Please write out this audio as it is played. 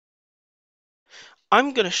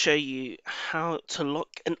I'm going to show you how to lock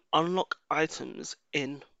and unlock items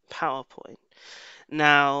in PowerPoint.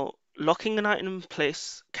 Now, locking an item in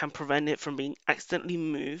place can prevent it from being accidentally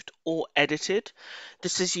moved or edited.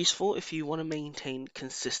 This is useful if you want to maintain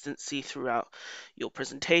consistency throughout your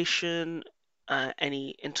presentation,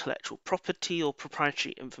 any intellectual property or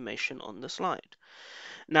proprietary information on the slide.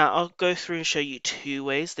 Now, I'll go through and show you two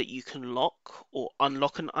ways that you can lock or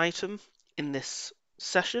unlock an item in this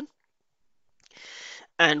session.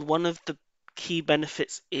 And one of the key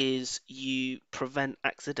benefits is you prevent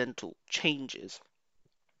accidental changes.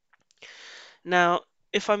 Now,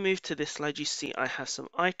 if I move to this slide, you see I have some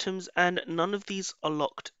items and none of these are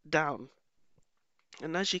locked down.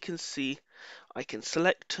 And as you can see, I can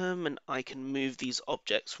select them and I can move these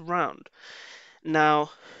objects around.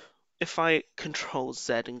 Now, if I Control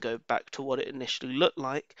Z and go back to what it initially looked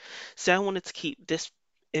like, say I wanted to keep this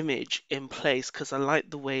image in place because I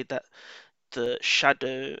like the way that the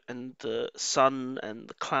shadow and the sun and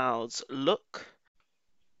the clouds look.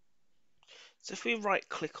 So if we right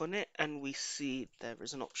click on it and we see there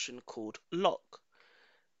is an option called lock.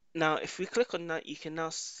 Now if we click on that, you can now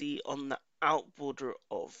see on the out border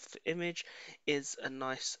of the image is a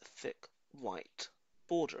nice thick white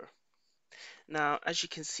border. Now as you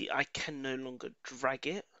can see, I can no longer drag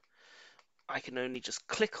it, I can only just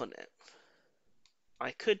click on it.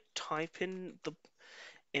 I could type in the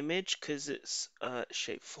image because it's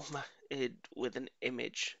shape formatted with an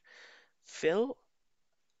image fill,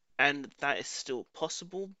 and that is still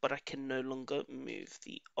possible, but I can no longer move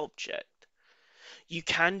the object. You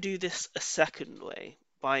can do this a second way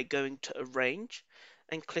by going to Arrange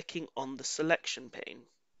and clicking on the selection pane.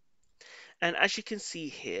 And as you can see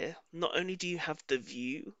here, not only do you have the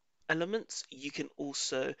view elements, you can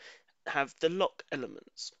also have the lock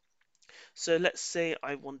elements. So let's say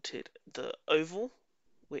I wanted the oval,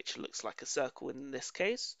 which looks like a circle in this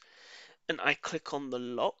case, and I click on the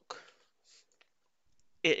lock.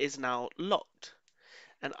 It is now locked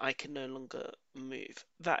and I can no longer move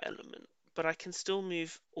that element, but I can still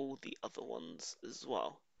move all the other ones as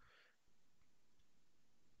well.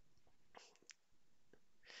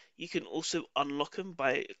 You can also unlock them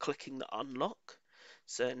by clicking the unlock.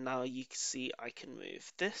 So now you can see I can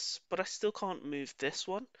move this, but I still can't move this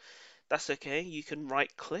one. That's okay. You can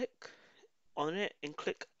right click on it and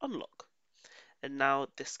click unlock. And now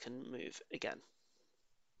this can move again.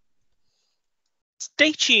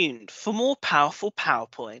 Stay tuned for more powerful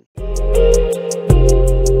PowerPoint.